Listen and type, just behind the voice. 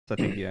I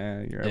think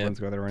everyone's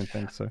got their own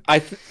thing. So I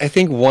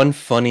think one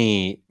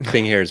funny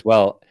thing here as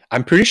well.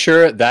 I'm pretty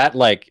sure that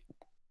like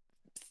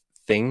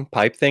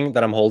pipe thing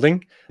that I'm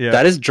holding,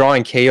 that is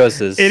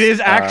DrawingXaos'. It is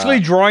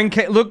actually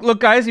look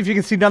guys, if you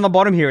can see down the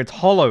bottom here, it's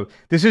hollow.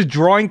 This is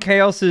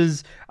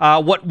DrawingXaos',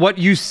 what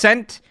you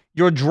sent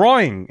your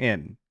drawing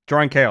in.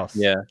 DrawingXaos.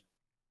 Yeah.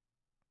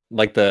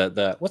 Like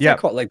the what's that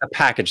called? Like the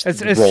package.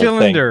 It's a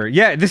cylinder. Thing.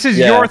 Yeah, this is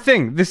your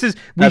thing. This is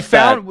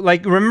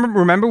like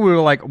remember we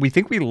were like, we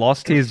think we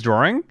lost his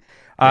drawing.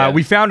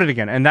 We found it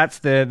again, and that's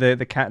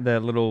the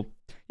little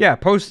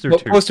poster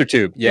tube. Poster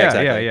tube. Yeah,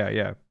 exactly.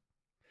 Yeah.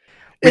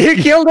 You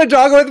killed a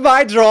dog with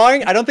my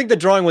drawing. I don't think the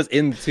drawing was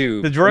in the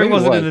tube. The drawing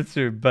wasn't in the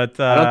tube, but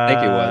I don't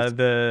think it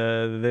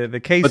was. The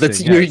casing.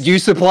 But you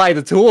supply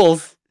the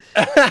tools.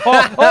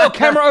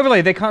 Camera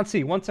overlay. They can't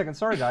see. 1 second.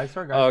 Sorry guys.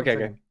 Oh,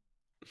 okay.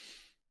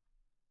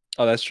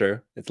 Oh, that's true.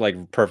 It's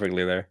like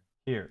perfectly there.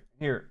 Here.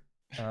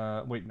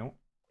 Wait, no.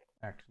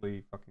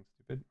 Actually, fucking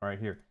stupid. All right,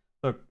 here.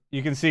 Look,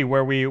 you can see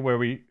where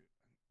we.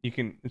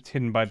 It's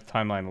hidden by the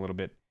timeline a little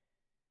bit.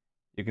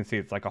 You can see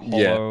it's like a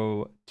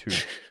hollow tube.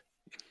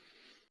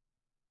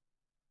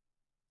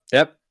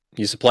 Yep,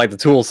 you supplied the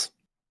tools.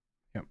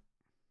 Yep.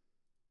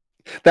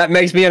 That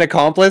makes me an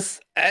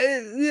accomplice.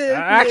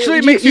 Actually,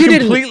 it makes you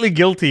completely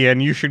guilty,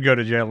 and you should go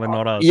to jail and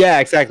not us. Yeah,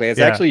 exactly. It's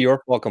actually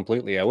your fault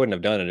completely. I wouldn't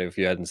have done it if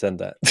you hadn't said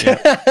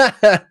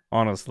that.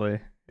 Honestly,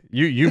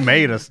 you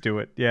made us do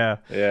it. Yeah.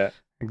 Yeah.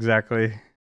 Exactly.